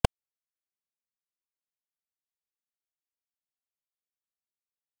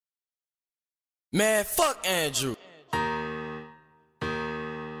Man, fuck Andrew.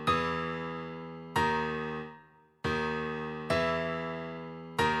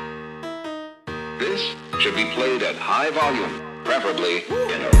 This should be played at high volume, preferably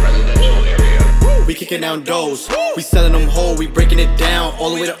in a residential area. We kicking down doors, we selling them whole, we breaking it down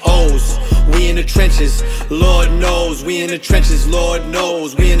all the way to O's. We in the trenches, Lord knows. We in the trenches, Lord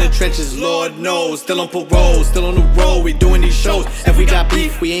knows. We in the trenches, Lord knows. Still on parole, still on the road, we doing these shows. If we got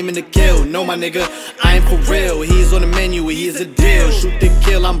beef, we aiming to kill. No, my nigga, I ain't for real. He is on the menu, he is a deal. Shoot the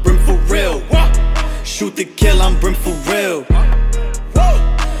kill, I'm brim for real. Shoot the kill, I'm brim for real.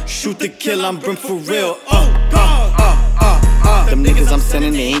 Shoot the kill, I'm brim for real. Them niggas I'm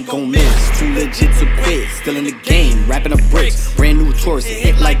sending, they ain't gon' miss. Too legit to quit, still in the game, rapping up bricks. Brand new Taurus,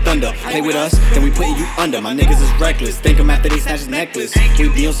 hit like thunder. Play with us, then we putting you under. My niggas is reckless, thank him after they snatch his necklace. We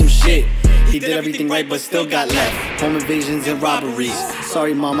be on some shit, he did everything right but still got left. Home invasions and robberies,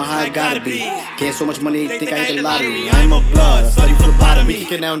 sorry mama, how I gotta be. Gain so much money, they think I hit the lottery. I'm a blood, I study phlebotomy. We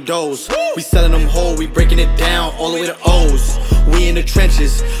kicking down doors, we selling them whole, we breaking it down all the way to O's. We in the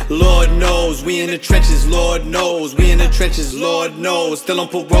trenches, Lord knows. We in the trenches, Lord knows. We in the trenches, Lord knows. Still on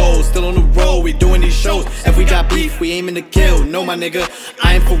parole, still on the road, we doing these shows. If we got beef, we aiming to kill. No, my nigga,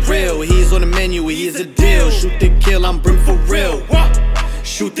 I ain't for real. He is on the menu, he is a deal. Shoot the kill, I'm brim for real.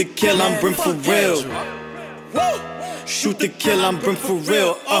 Shoot the kill, I'm brim for real. Shoot the kill, I'm brim for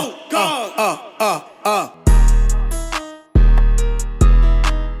real.